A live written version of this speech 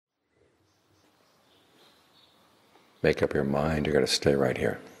make up your mind, you're going to stay right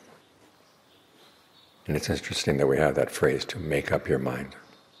here. And it's interesting that we have that phrase, to make up your mind.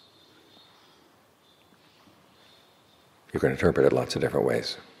 You can interpret it lots of different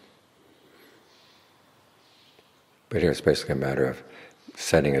ways. But here it's basically a matter of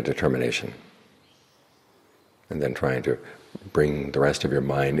setting a determination and then trying to bring the rest of your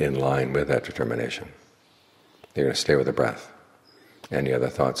mind in line with that determination. You're going to stay with the breath. Any other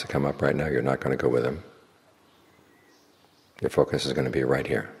thoughts that come up right now, you're not going to go with them. Your focus is going to be right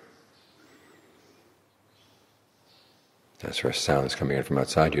here. As for sounds coming in from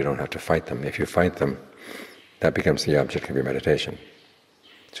outside, you don't have to fight them. If you fight them, that becomes the object of your meditation.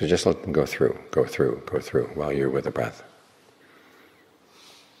 So just let them go through, go through, go through, while you're with the breath.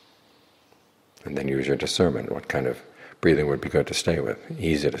 And then use your discernment. What kind of breathing would be good to stay with,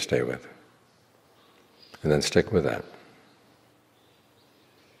 easy to stay with. And then stick with that.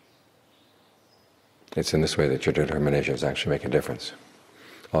 It's in this way that your determinations actually make a difference.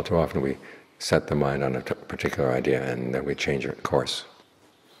 All too often we set the mind on a particular idea and then we change its course.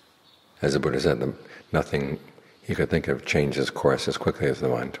 As the Buddha said, nothing you could think of changes course as quickly as the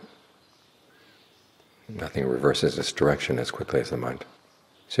mind. Nothing reverses its direction as quickly as the mind.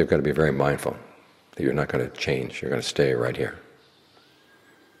 So you've got to be very mindful that you're not going to change, you're going to stay right here.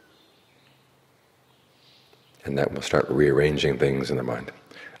 And that will start rearranging things in the mind.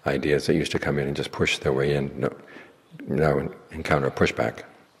 Ideas that used to come in and just push their way in now encounter pushback.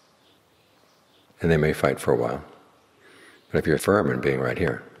 And they may fight for a while. But if you're firm in being right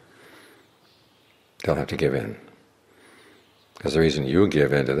here, they'll have to give in. Because the reason you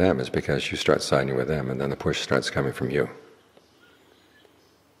give in to them is because you start siding with them, and then the push starts coming from you.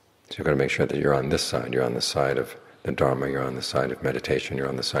 So you've got to make sure that you're on this side. You're on the side of the Dharma, you're on the side of meditation, you're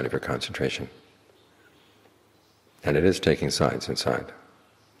on the side of your concentration. And it is taking sides inside.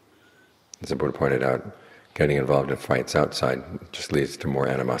 As the Buddha pointed out, getting involved in fights outside just leads to more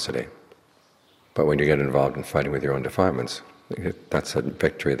animosity. But when you get involved in fighting with your own defilements, that's a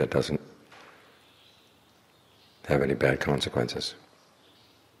victory that doesn't have any bad consequences.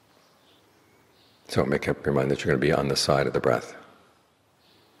 So make up your mind that you're going to be on the side of the breath,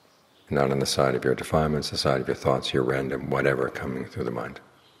 not on the side of your defilements, the side of your thoughts, your random whatever coming through the mind.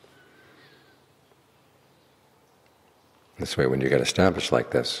 This way, when you get established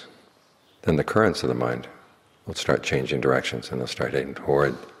like this, then the currents of the mind will start changing directions, and they'll start heading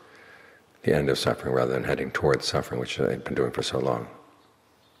toward the end of suffering rather than heading toward suffering, which they've been doing for so long.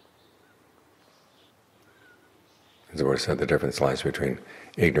 As the Buddha said, the difference lies between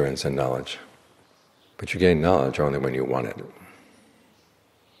ignorance and knowledge. But you gain knowledge only when you want it.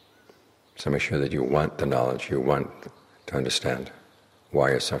 So make sure that you want the knowledge, you want to understand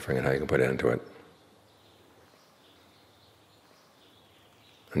why you're suffering and how you can put an end to it.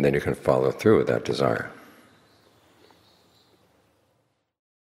 And then you can follow through with that desire.